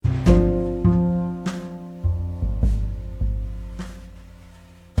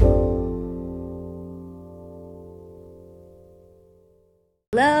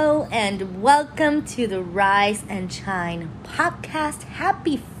Hello and welcome to the Rise and Shine podcast.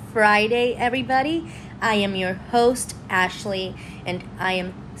 Happy Friday, everybody. I am your host, Ashley, and I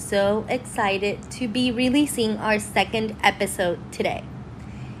am so excited to be releasing our second episode today.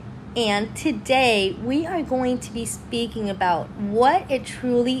 And today we are going to be speaking about what it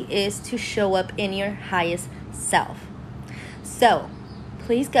truly is to show up in your highest self. So,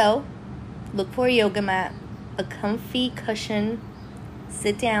 please go, look for a yoga mat, a comfy cushion.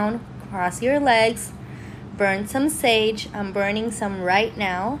 Sit down, cross your legs, burn some sage. I'm burning some right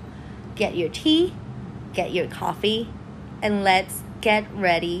now. Get your tea, get your coffee, and let's get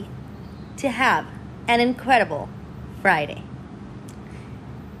ready to have an incredible Friday.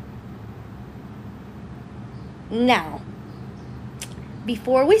 Now,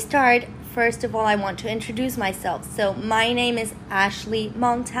 before we start, first of all, I want to introduce myself. So my name is Ashley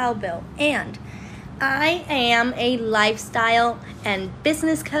Montalvo, and I am a lifestyle and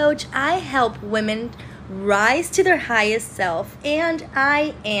business coach. I help women rise to their highest self, and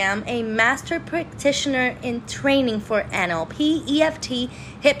I am a master practitioner in training for NLP, EFT,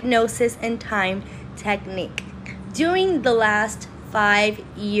 hypnosis, and time technique. During the last 5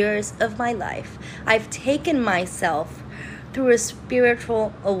 years of my life, I've taken myself through a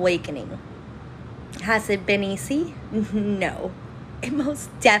spiritual awakening. Has it been easy? No. It most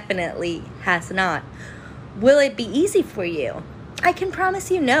definitely has not. Will it be easy for you? I can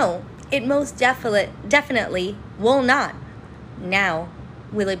promise you no. It most definitely will not. Now,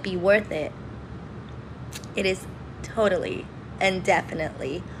 will it be worth it? It is totally and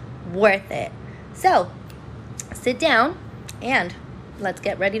definitely worth it. So, sit down and let's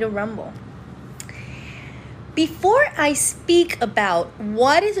get ready to rumble. Before I speak about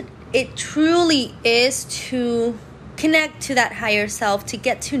what it truly is to connect to that higher self, to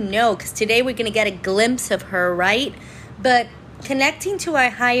get to know, because today we're going to get a glimpse of her, right? But connecting to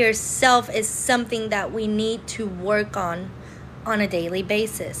our higher self is something that we need to work on a daily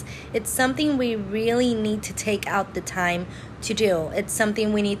basis. It's something we really need to take out the time to do. It's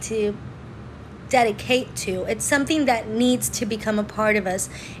something we need to dedicate to. It's something that needs to become a part of us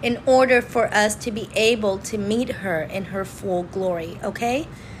in order for us to be able to meet her in her full glory, okay?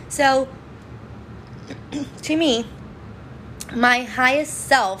 So, to me, my highest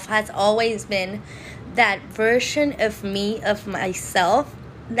self has always been that version of me, of myself,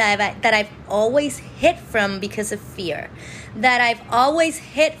 that I've always hid from because of fear. That I've always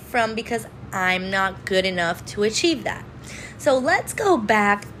hid from because I'm not good enough to achieve that. So let's go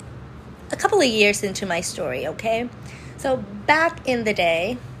back a couple of years into my story, okay? So back in the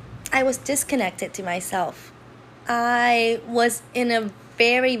day, I was disconnected to myself. I was in a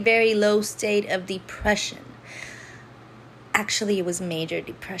very, very low state of depression. Actually, it was major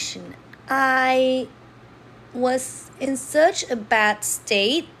depression. I was in such a bad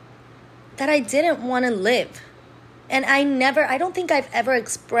state that I didn't want to live. And I don't think I've ever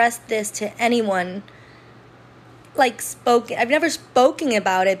expressed this to anyone, I've never spoken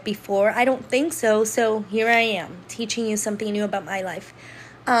about it before. I don't think so. So here I am, teaching you something new about my life.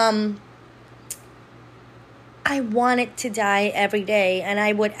 I wanted to die every day, and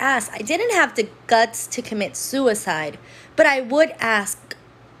I would ask. I didn't have the guts to commit suicide, but I would ask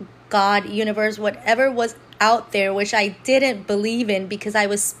God, universe, whatever was out there, which I didn't believe in because I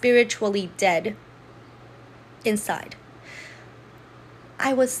was spiritually dead inside.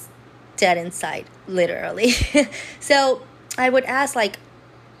 I was dead inside, literally. So I would ask,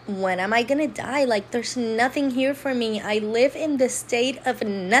 when am I gonna die? There's nothing here for me. I live in the state of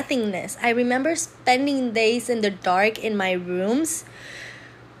nothingness. I remember spending days in the dark in my rooms,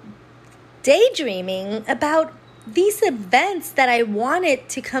 daydreaming about these events that I wanted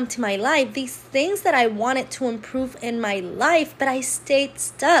to come to my life, these things that I wanted to improve in my life, but I stayed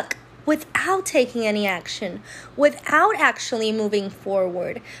stuck without taking any action, without actually moving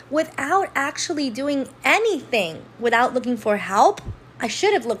forward, without actually doing anything, without looking for help. I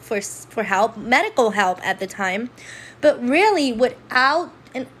should have looked for help, medical help at the time, but really without,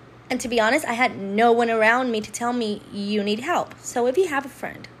 and to be honest, I had no one around me to tell me you need help. So if you have a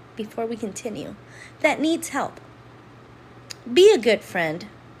friend, before we continue, that needs help, be a good friend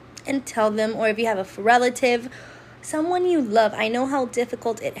and tell them, or if you have a relative, someone you love. I know how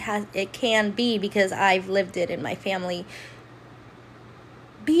difficult it can be because I've lived it in my family.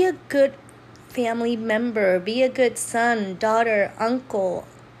 Be a good family member, be a good son, daughter, uncle,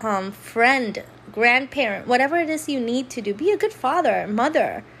 friend, grandparent, whatever it is you need to do. Be a good father,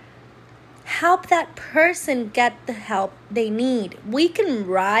 mother. Help that person get the help they need. We can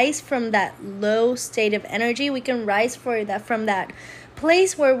rise from that low state of energy. We can rise from that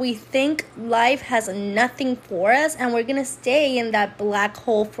place where we think life has nothing for us and we're going to stay in that black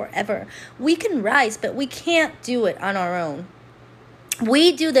hole forever. We can rise, but we can't do it on our own.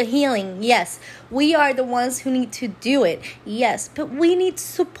 We do the healing, yes. We are the ones who need to do it, yes. But we need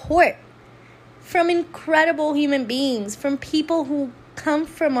support from incredible human beings, from people who come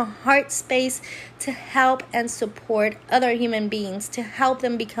from a heart space to help and support other human beings, to help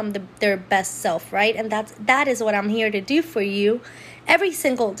them become their best self, right? And that is what I'm here to do for you every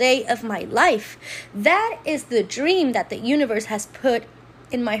single day of my life. That is the dream that the universe has put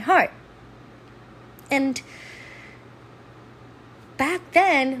in my heart. And back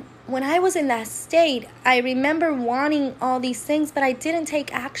then, when I was in that state, I remember wanting all these things, but I didn't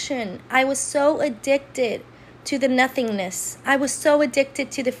take action. I was so addicted to the nothingness. I was so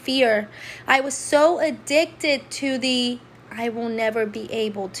addicted to the fear. I was so addicted to the I will never be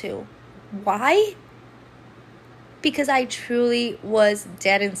able to. Why? Because I truly was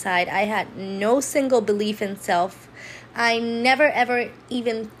dead inside. I had no single belief in self. I never ever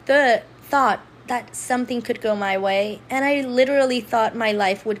even thought that something could go my way. And I literally thought my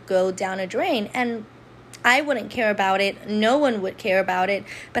life would go down a drain. And I wouldn't care about it. No one would care about it.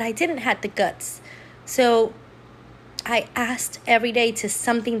 But I didn't have the guts. So I asked every day to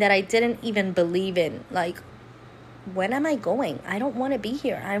something that I didn't even believe in. Like, when am I going? I don't want to be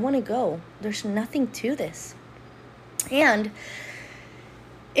here. I want to go. There's nothing to this. And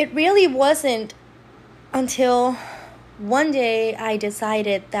it really wasn't until one day I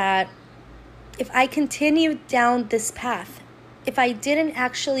decided that if I continued down this path, if I didn't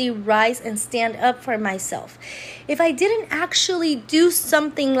actually rise and stand up for myself, if I didn't actually do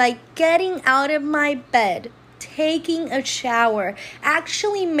something like getting out of my bed, taking a shower,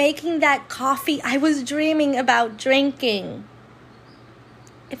 actually making that coffee I was dreaming about drinking,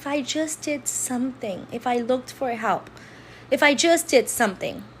 if I just did something, if I looked for help, if I just did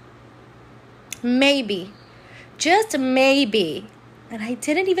something, maybe, just maybe, and I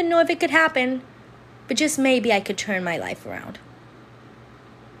didn't even know if it could happen, but just maybe I could turn my life around.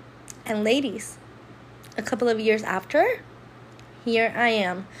 And ladies, a couple of years after, here I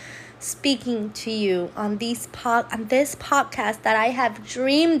am speaking to you on this podcast that I have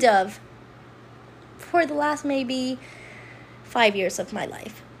dreamed of for the last maybe 5 years of my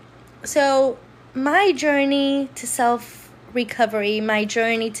life. So my journey to self-recovery, my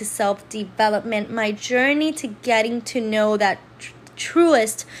journey to self-development, my journey to getting to know that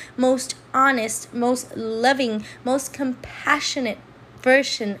truest, most honest, most loving, most compassionate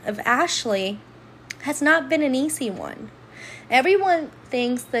version of Ashley has not been an easy one. Everyone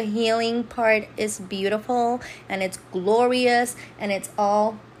thinks the healing part is beautiful and it's glorious and it's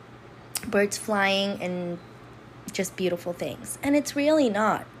all birds flying and just beautiful things. And it's really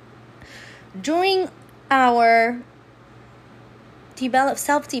not. During our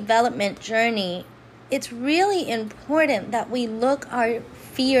self-development journey, it's really important that we look our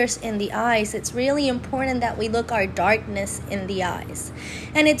fears in the eyes. It's really important that we look our darkness in the eyes.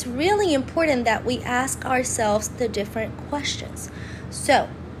 And it's really important that we ask ourselves the different questions. So,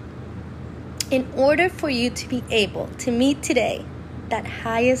 in order for you to be able to meet today that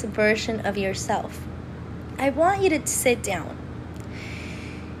highest version of yourself, I want you to sit down.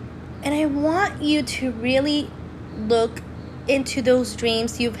 And I want you to really look into those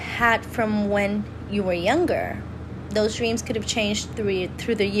dreams you've had from when you were younger. Those dreams could have changed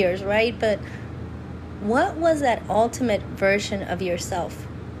through the years, right? But what was that ultimate version of yourself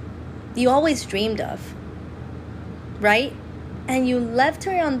you always dreamed of, right? And you left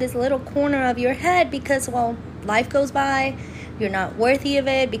her on this little corner of your head because, well, life goes by. You're not worthy of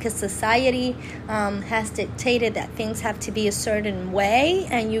it because society has dictated that things have to be a certain way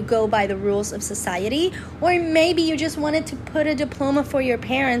and you go by the rules of society. Or maybe you just wanted to put a diploma for your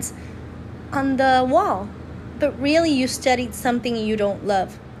parents on the wall, but really you studied something you don't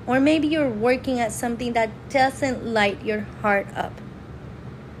love. Or maybe you're working at something that doesn't light your heart up.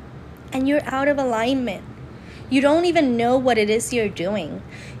 And you're out of alignment. You don't even know what it is you're doing.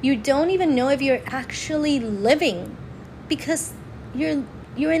 You don't even know if you're actually living, because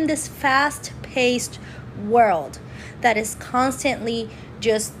you're in this fast-paced world that is constantly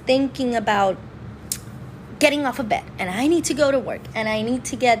just thinking about getting off of bed, and I need to go to work, and I need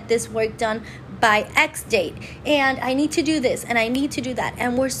to get this work done by X date, and I need to do this, and I need to do that.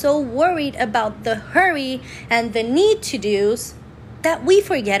 And we're so worried about the hurry and the need to do's that we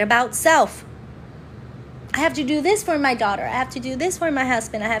forget about self. I have to do this for my daughter. I have to do this for my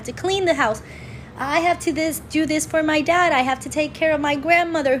husband. I have to clean the house. I have to do this for my dad. I have to take care of my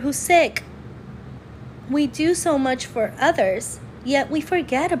grandmother who's sick. We do so much for others, yet we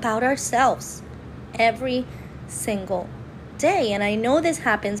forget about ourselves every single day. And I know this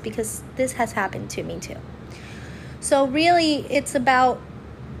happens because this has happened to me too. So really, it's about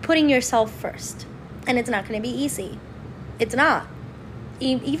putting yourself first. And it's not going to be easy. It's not.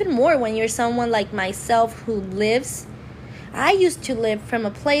 Even more when you're someone like myself who lives. I used to live from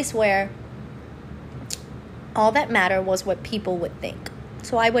a place where all that mattered was what people would think.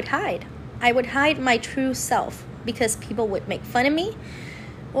 So I would hide. I would hide my true self because people would make fun of me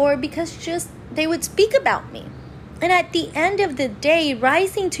or because just they would speak about me. And at the end of the day,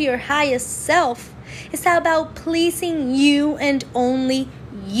 rising to your highest self is about pleasing you and only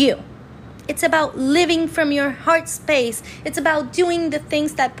you. It's about living from your heart space. It's about doing the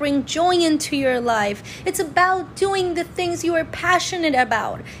things that bring joy into your life. It's about doing the things you are passionate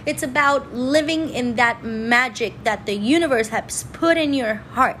about. It's about living in that magic that the universe has put in your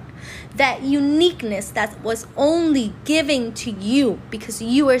heart. That uniqueness that was only given to you because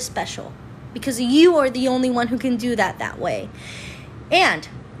you are special. Because you are the only one who can do that way. And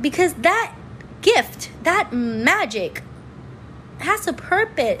because that gift, that magic has a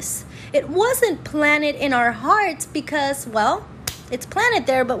purpose. It wasn't planted in our hearts because, well, it's planted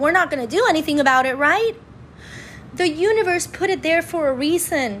there, but we're not going to do anything about it, right? The universe put it there for a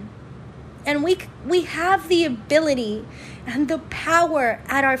reason. And we have the ability and the power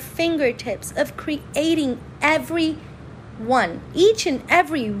at our fingertips of creating each and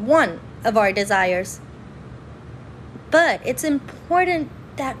every one of our desires. But it's important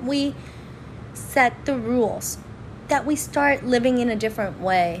that we set the rules, that we start living in a different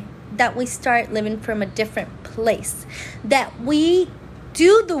way, that we start living from a different place, that we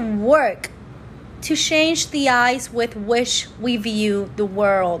do the work to change the eyes with which we view the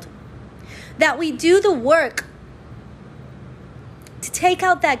world, that we do the work to take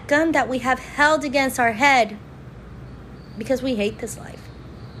out that gun that we have held against our head because we hate this life,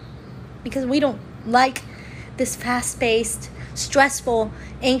 because we don't like this fast-paced, stressful,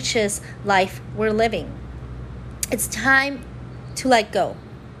 anxious life we're living. It's time to let go.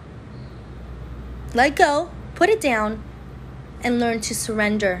 Let go, put it down, and learn to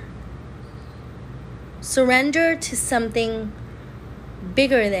surrender. Surrender to something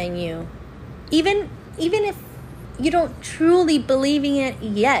bigger than you. Even if you don't truly believe in it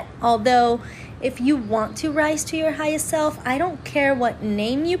yet. Although, if you want to rise to your highest self, I don't care what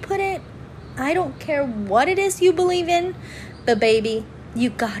name you put it. I don't care what it is you believe in. But baby, you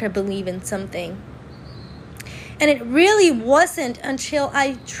gotta believe in something. And it really wasn't until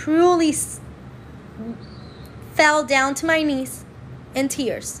I truly fell down to my knees in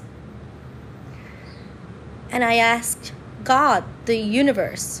tears. And I asked God, the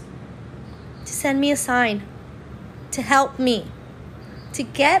universe, to send me a sign, to help me, to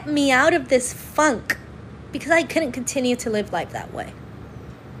get me out of this funk, because I couldn't continue to live life that way.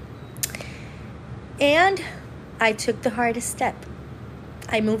 And I took the hardest step.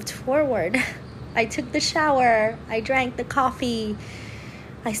 I moved forward. I took the shower. I drank the coffee.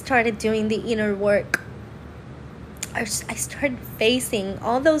 I started doing the inner work. I started facing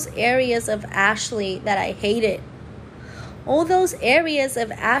all those areas of Ashley that I hated. All those areas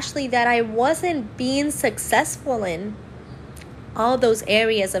of Ashley that I wasn't being successful in. All those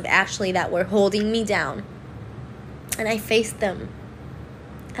areas of Ashley that were holding me down. And I faced them.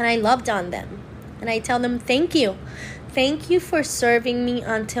 And I loved on them. And I tell them, thank you. Thank you for serving me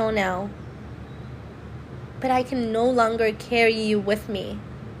until now. But I can no longer carry you with me.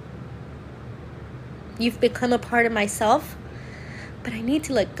 You've become a part of myself, but I need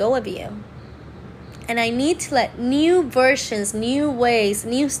to let go of you. And I need to let new versions, new ways,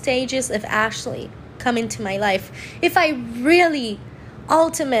 new stages of Ashley come into my life if I really,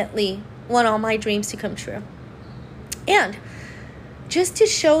 ultimately want all my dreams to come true. And just to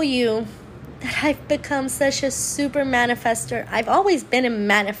show you that I've become such a super manifester. I've always been a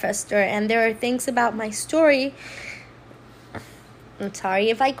manifester, and there are things about my story, I'm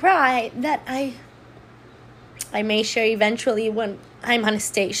sorry if I cry, that I may share eventually when I'm on a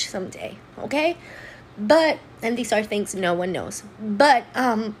stage someday, okay? But, and these are things no one knows, but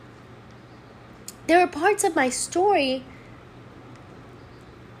there are parts of my story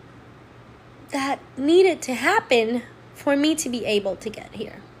that needed to happen for me to be able to get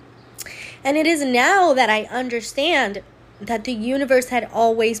here. And it is now that I understand that the universe had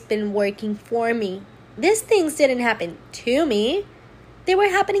always been working for me. These things didn't happen to me. They were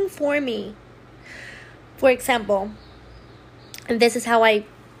happening for me. For example, and this is how I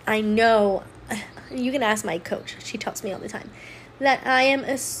know, you can ask my coach, she tells me all the time, that I am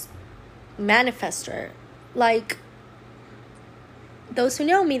a manifester. Like those who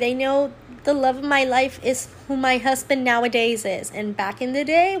know me, they know the love of my life is who my husband nowadays is. And back in the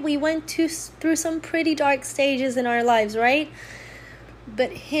day, we went through some pretty dark stages in our lives, right?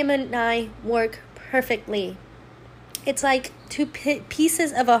 But him and I work perfectly. It's like two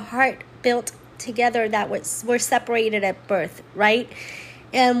pieces of a heart built together that were separated at birth, right?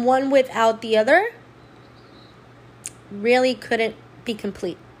 And one without the other really couldn't be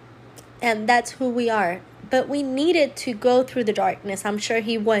complete. And that's who we are. But we needed to go through the darkness. I'm sure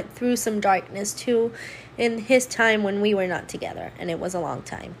he went through some darkness too in his time when we were not together. And it was a long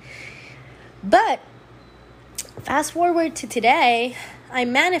time. But fast forward to today, I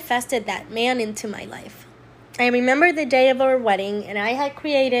manifested that man into my life. I remember the day of our wedding, and I had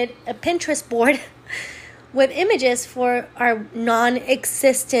created a Pinterest board with images for our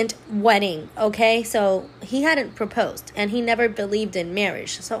non-existent wedding, okay? So he hadn't proposed, and he never believed in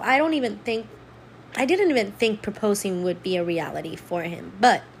marriage. So I didn't even think proposing would be a reality for him.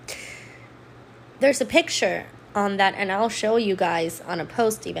 But there's a picture on that, and I'll show you guys on a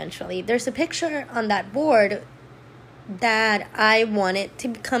post eventually. There's a picture on that board that I wanted to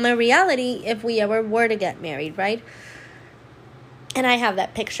become a reality if we ever were to get married, right? And I have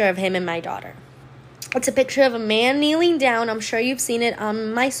that picture of him and my daughter. It's a picture of a man kneeling down. I'm sure you've seen it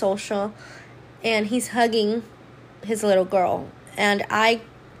on my social. And he's hugging his little girl. And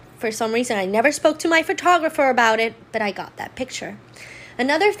for some reason, I never spoke to my photographer about it, but I got that picture.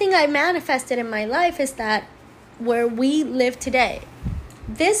 Another thing I manifested in my life is that where we live today,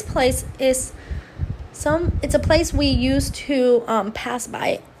 this place is it's a place we used to pass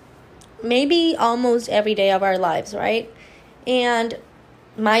by maybe almost every day of our lives, right? And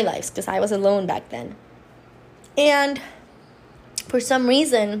my lives, because I was alone back then. And for some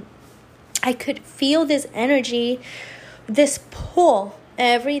reason, I could feel this energy, this pull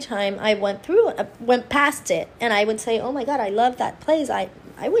every time I went past it. And I would say, oh my God, I love that place. I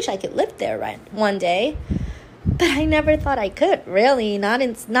wish I could live there one day. But I never thought I could, really.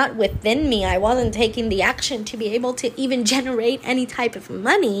 Not within me. I wasn't taking the action to be able to even generate any type of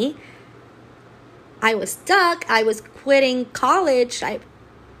money. I was stuck. I was quitting college.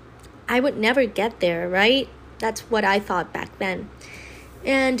 I would never get there, right? That's what I thought back then.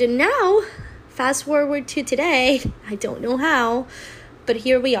 And now, fast forward to today, I don't know how, but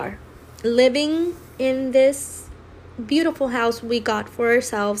here we are, living in this beautiful house we got for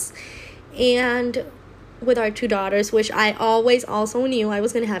ourselves, and with our 2 daughters, which I always also knew I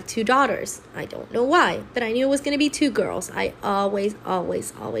was going to have 2 daughters. I don't know why, but I knew it was going to be 2 girls. I always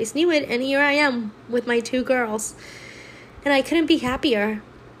knew it, and here I am with my 2 girls. And I couldn't be happier.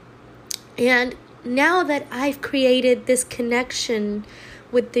 And now that I've created this connection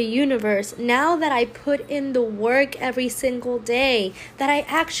with the universe, now that I put in the work every single day, that I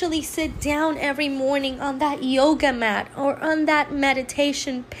actually sit down every morning on that yoga mat or on that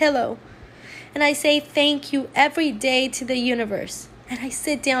meditation pillow, and I say thank you every day to the universe, and I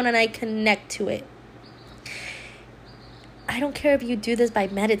sit down and I connect to it. I don't care if you do this by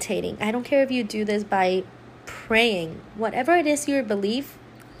meditating. I don't care if you do this by praying. Whatever it is your belief,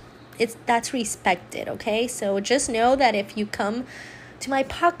 that's respected, okay? So just know that if you come to my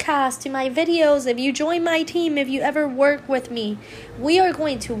podcast, to my videos, if you join my team, if you ever work with me, we are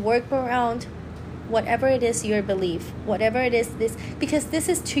going to work around whatever it is your belief, whatever it is because this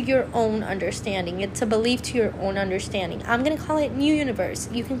is to your own understanding. It's a belief to your own understanding. I'm going to call it new universe.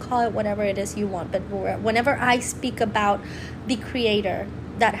 You can call it whatever it is you want. But whenever I speak about the creator,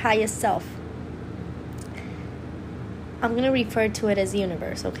 that highest self, I'm going to refer to it as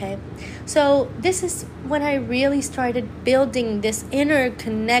universe, okay? So this is when I really started building this inner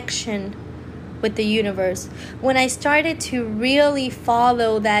connection with the universe. When I started to really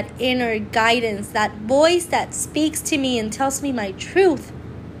follow that inner guidance, that voice that speaks to me and tells me my truth.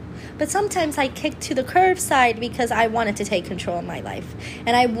 But sometimes I kicked to the curb side because I wanted to take control of my life.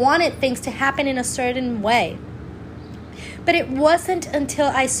 And I wanted things to happen in a certain way. But it wasn't until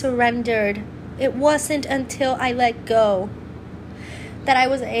I surrendered, it wasn't until I let go, that I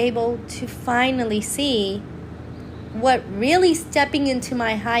was able to finally see what really stepping into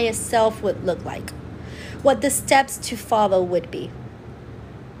my highest self would look like, what the steps to follow would be,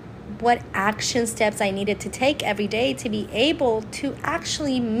 what action steps I needed to take every day to be able to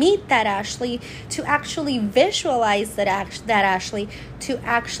actually meet that Ashley, to actually visualize that Ashley, to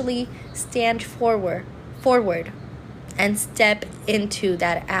actually stand forward and step into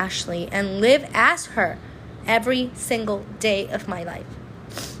that Ashley and live as her every single day of my life.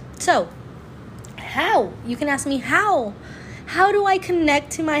 So, how? You can ask me how. How do I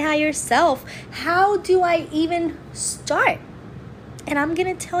connect to my higher self? How do I even start? And I'm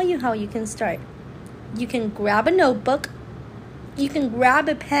going to tell you how you can start. You can grab a notebook. You can grab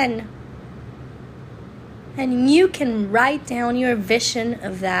a pen and you can write down your vision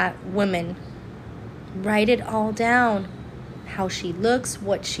of that woman. Write it all down. How she looks,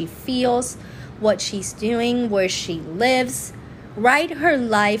 what she feels, what she's doing, where she lives. Write her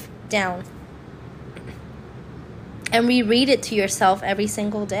life down. And reread it to yourself every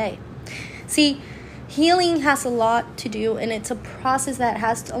single day. See, healing has a lot to do, and it's a process that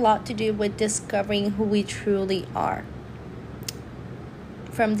has a lot to do with discovering who we truly are.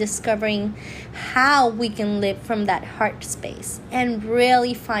 From discovering how we can live from that heart space and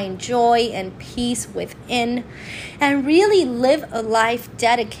really find joy and peace within, and really live a life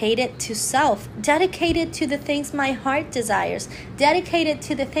dedicated to self, dedicated to the things my heart desires, dedicated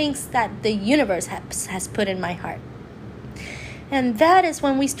to the things that the universe has put in my heart. And that is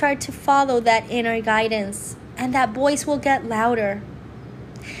when we start to follow that inner guidance, and that voice will get louder,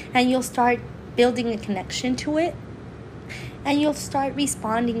 and you'll start building a connection to it. And you'll start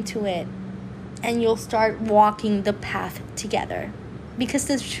responding to it. And you'll start walking the path together. Because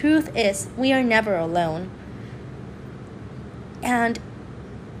the truth is, we are never alone. And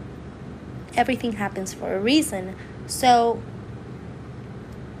everything happens for a reason. So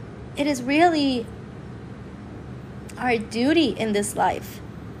it is really our duty in this life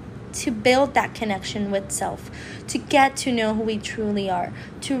to build that connection with self, to get to know who we truly are,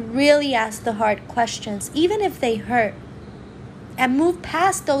 to really ask the hard questions, even if they hurt. And move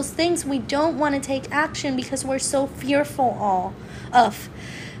past those things we don't want to take action because we're so fearful of.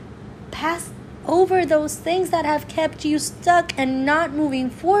 Pass over those things that have kept you stuck and not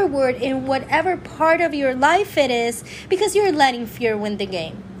moving forward in whatever part of your life it is, because you're letting fear win the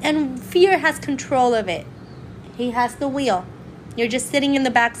game. And fear has control of it. He has the wheel. You're just sitting in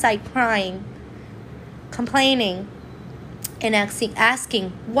the backside crying, complaining, and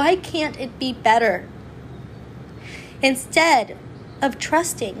asking, why can't it be better? Instead of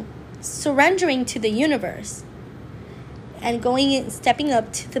trusting, surrendering to the universe, and going and stepping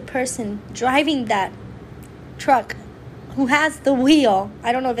up to the person driving that truck who has the wheel.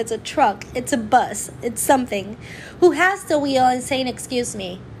 I don't know if it's a truck, it's a bus, it's something. Who has the wheel and saying, excuse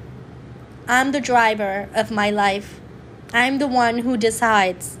me, I'm the driver of my life. I'm the one who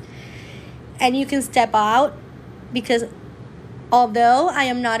decides. And you can step out, because although I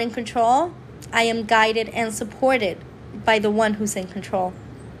am not in control, I am guided and supported by the one who's in control.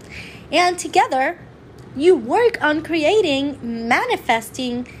 And together, you work on creating,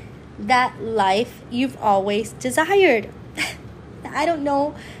 manifesting that life you've always desired. I don't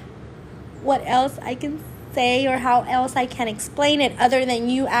know what else I can say or how else I can explain it other than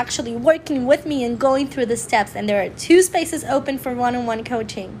you actually working with me and going through the steps. And there are 2 spaces open for one-on-one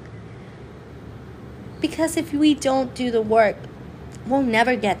coaching. Because if we don't do the work, we'll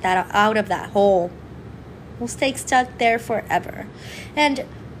never get that out of that hole. We'll stay stuck there forever. And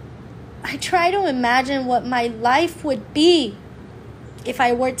I try to imagine what my life would be if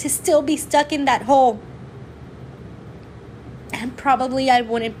I were to still be stuck in that hole. And probably I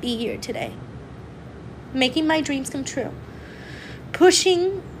wouldn't be here today, making my dreams come true,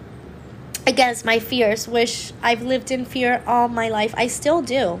 pushing against my fears, which I've lived in fear all my life. I still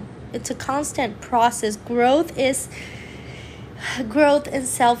do. It's a constant process. Growth and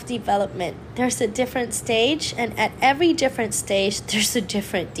self-development. There's a different stage, and at every different stage, there's a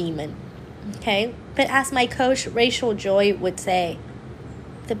different demon. Okay? But as my coach, Rachel Joy, would say,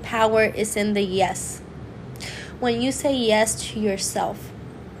 the power is in the yes. When you say yes to yourself,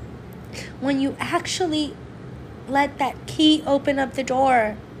 when you actually let that key open up the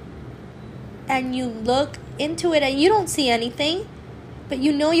door and you look into it and you don't see anything, but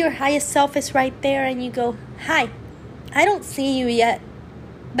you know your highest self is right there, and you go, hi, I don't see you yet,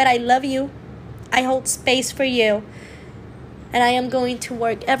 but I love you. I hold space for you. And I am going to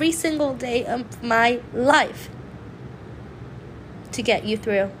work every single day of my life to get you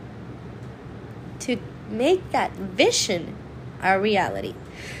through. To make that vision our reality.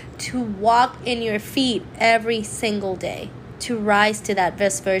 To walk in your feet every single day. To rise to that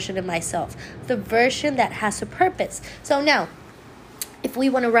best version of myself. The version that has a purpose. So now, if we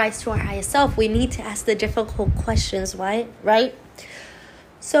want to rise to our highest self, we need to ask the difficult questions, right?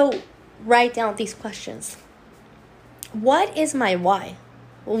 So write down these questions. What is my why?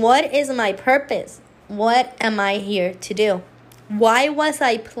 What is my purpose? What am I here to do? Why was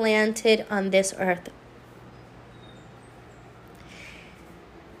I planted on this earth?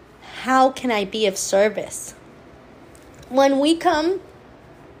 How can I be of service? When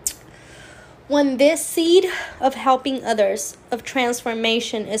this seed of helping others, of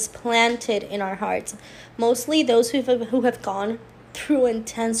transformation is planted in our hearts, mostly those who have gone through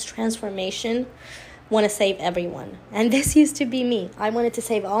intense transformation, want to save everyone. And this used to be me. I wanted to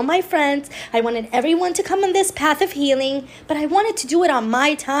save all my friends. I wanted everyone to come on this path of healing, but I wanted to do it on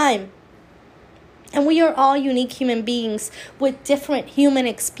my time. And we are all unique human beings with different human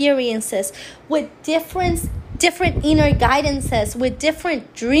experiences, with different inner guidances, with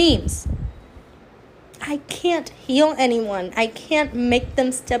different dreams. I can't heal anyone. I can't make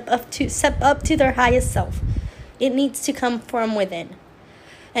them step up to their highest self. It needs to come from within.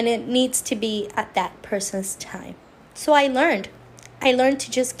 And it needs to be at that person's time. So I learned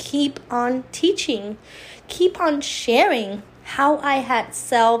to just keep on teaching, keep on sharing how I had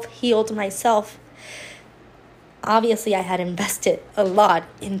self-healed myself. Obviously, I had invested a lot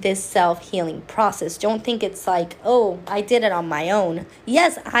in this self-healing process. Don't think it's like, oh, I did it on my own.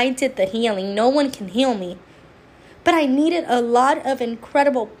 Yes, I did the healing. No one can heal me. But I needed a lot of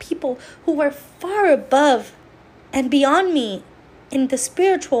incredible people who were far above and beyond me in the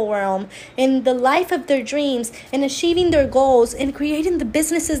spiritual realm, in the life of their dreams, in achieving their goals, in creating the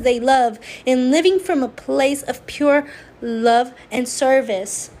businesses they love, in living from a place of pure love and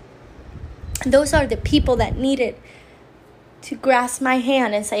service. Those are the people that needed to grasp my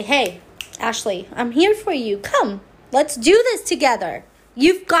hand and say, hey, Ashley, I'm here for you. Come, let's do this together.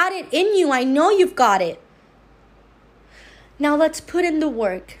 You've got it in you. I know you've got it. Now let's put in the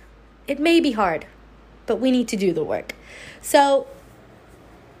work. It may be hard, but we need to do the work. So,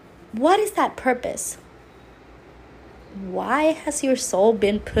 what is that purpose? Why has your soul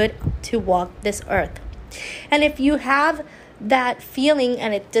been put to walk this earth? And if you have that feeling,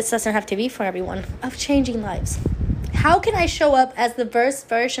 and this doesn't have to be for everyone, of changing lives, how can I show up as the best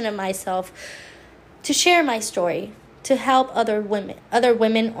version of myself to share my story, to help other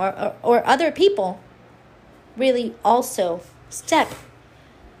women or other people really also step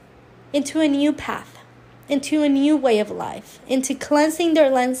into a new path, into a new way of life, into cleansing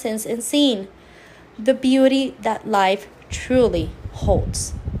their lenses and seeing the beauty that life truly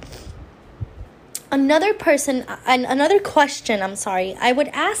holds. Another question I would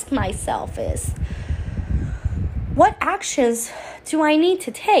ask myself is, what actions do I need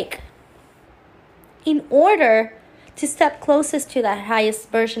to take in order to step closest to that highest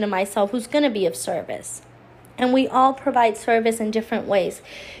version of myself who's going to be of service? And we all provide service in different ways.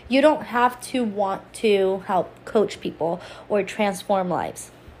 You don't have to want to help coach people or transform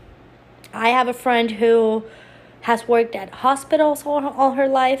lives. I have a friend who has worked at hospitals all her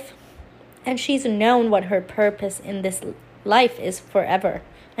life, and she's known what her purpose in this life is forever.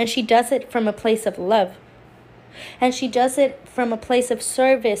 And she does it from a place of love. And she does it from a place of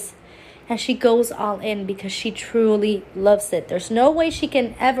service. And she goes all in because she truly loves it. There's no way she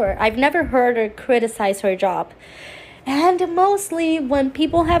can I've never heard her criticize her job. And mostly when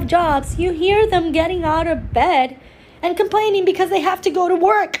people have jobs, you hear them getting out of bed and complaining because they have to go to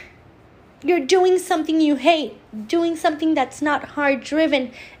work. You're doing something you hate, doing something that's not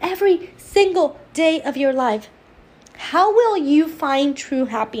hard-driven every single day of your life. How will you find true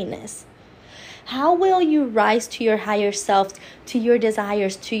happiness? How will you rise to your higher self, to your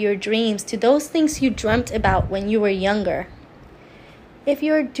desires, to your dreams, to those things you dreamt about when you were younger? If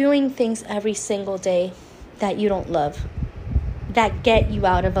you're doing things every single day that you don't love, that get you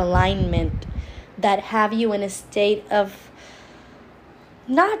out of alignment, that have you in a state of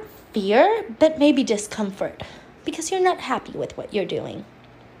not fear, but maybe discomfort, because you're not happy with what you're doing.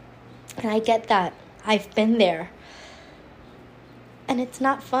 And I get that. I've been there. And it's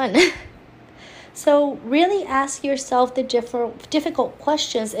not fun. So really ask yourself the difficult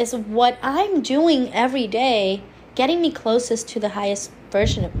questions. Is what I'm doing every day getting me closest to the highest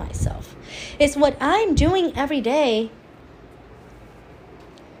version of myself? Is what I'm doing every day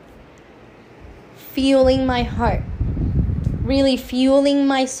fueling my heart? Really fueling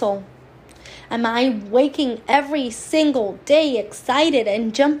my soul? Am I waking every single day excited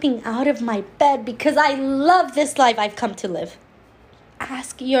and jumping out of my bed because I love this life I've come to live?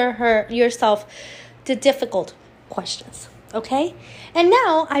 Ask yourself the difficult questions, okay? And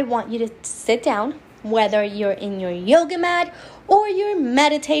now I want you to sit down, whether you're in your yoga mat or your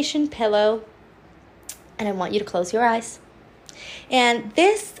meditation pillow, and I want you to close your eyes. And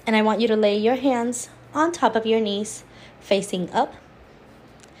I want you to lay your hands on top of your knees, facing up.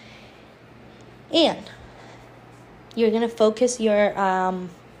 And you're going to focus your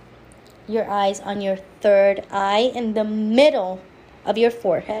eyes on your third eye in the middle of your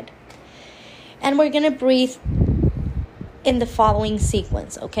forehead. And we're going to breathe in the following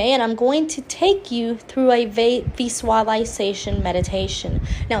sequence, okay? And I'm going to take you through a visualization meditation.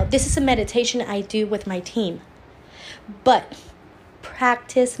 Now, this is a meditation I do with my team. But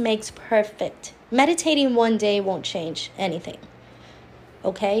practice makes perfect. Meditating one day won't change anything.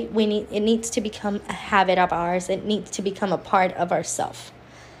 Okay? It needs to become a habit of ours. It needs to become a part of ourself.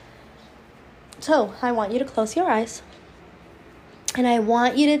 So I want you to close your eyes. And I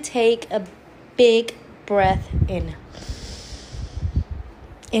want you to take a big breath in.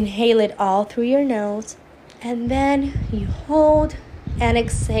 Inhale it all through your nose. And then you hold and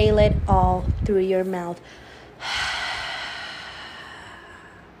exhale it all through your mouth.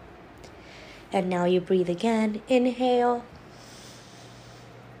 And now you breathe again. Inhale.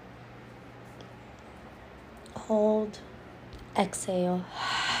 Hold. Exhale.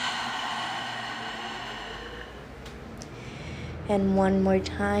 And one more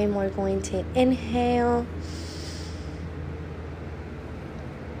time, we're going to inhale.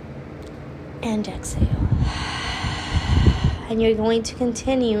 And exhale. And you're going to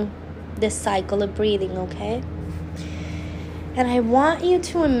continue this cycle of breathing, okay? And I want you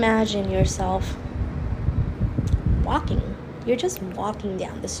to imagine yourself walking. You're just walking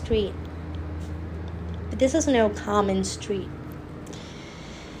down the street. But this is no common street.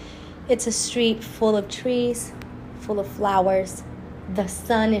 It's a street full of trees, full of flowers. The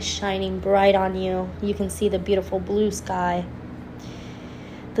sun is shining bright on you. You can see the beautiful blue sky.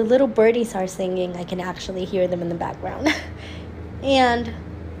 The little birdies are singing. I can actually hear them in the background. And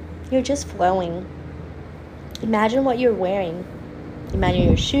you're just flowing. Imagine what you're wearing. Imagine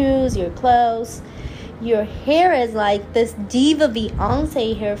your shoes, your clothes. Your hair is like this diva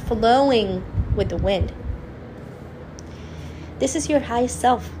Beyonce hair flowing with the wind. This is your highest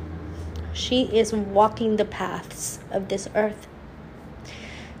self. She is walking the paths of this earth.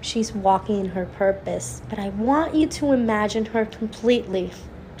 She's walking in her purpose. But I want you to imagine her completely.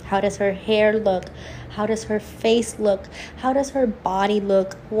 How does her hair look? How does her face look? How does her body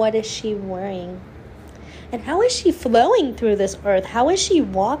look? What is she wearing? And how is she flowing through this earth? How is she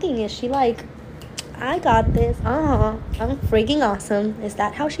walking? Is she like, I got this. I'm freaking awesome. Is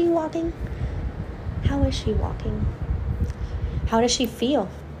that how she's walking? How is she walking? How does she feel?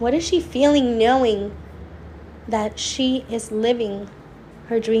 What is she feeling knowing that she is living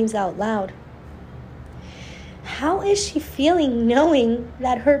her dreams out loud? How is she feeling knowing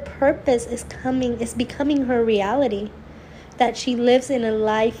that her purpose is becoming her reality? That she lives in a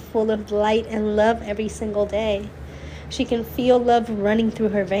life full of light and love every single day. She can feel love running through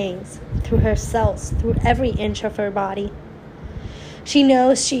her veins, through her cells, through every inch of her body. She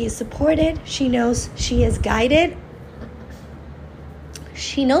knows she is supported. She knows she is guided.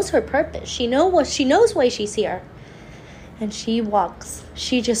 She knows her purpose. She knows why she's here. And she walks.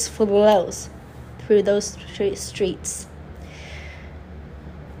 She just flows through those streets.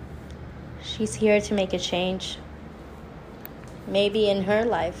 She's here to make a change. Maybe in her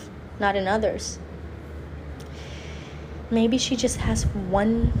life, not in others. Maybe she just has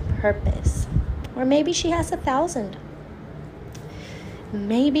one purpose. Or maybe she has 1,000.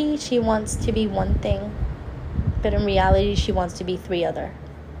 Maybe she wants to be one thing, but in reality she wants to be 3 other.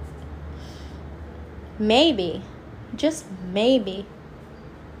 Maybe, just maybe,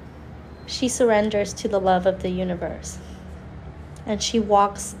 she surrenders to the love of the universe. And she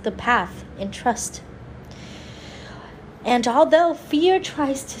walks the path in trust. And although fear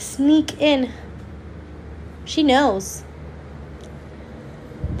tries to sneak in, she knows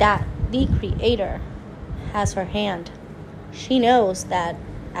that the Creator has her hand. She knows that,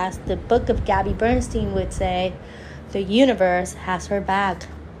 as the book of Gabby Bernstein would say, the universe has her back.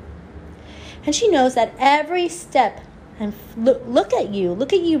 And she knows that every step, and look at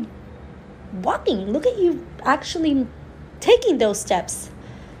you walking, look at you actually taking those steps.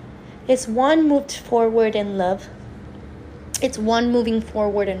 It's one moved forward in love. It's one moving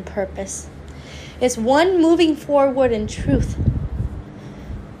forward in purpose. It's one moving forward in truth.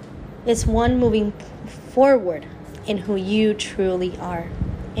 It's one moving forward in who you truly are,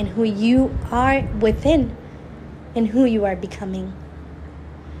 in who you are within, in who you are becoming.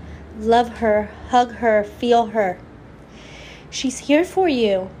 Love her, hug her, feel her. She's here for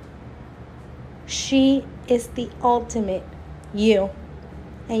you. She is the ultimate you.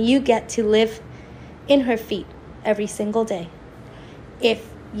 And you get to live in her feet every single day if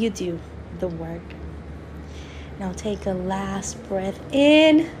you do the work. Now take a last breath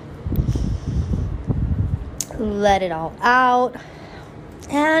in. Let it all out.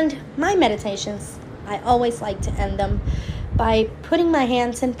 And my meditations, I always like to end them by putting my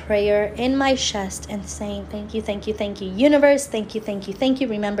hands in prayer in my chest and saying, thank you, thank you, thank you, universe. Thank you, thank you, thank you.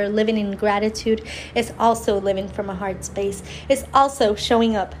 Remember, living in gratitude is also living from a heart space. It's also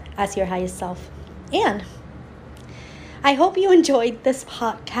showing up as your highest self. And I hope you enjoyed this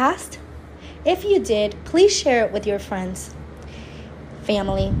podcast. If you did, please share it with your friends,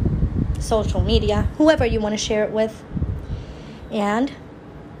 family, social media, whoever you want to share it with. And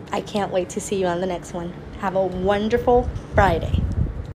I can't wait to see you on the next one. Have a wonderful Friday.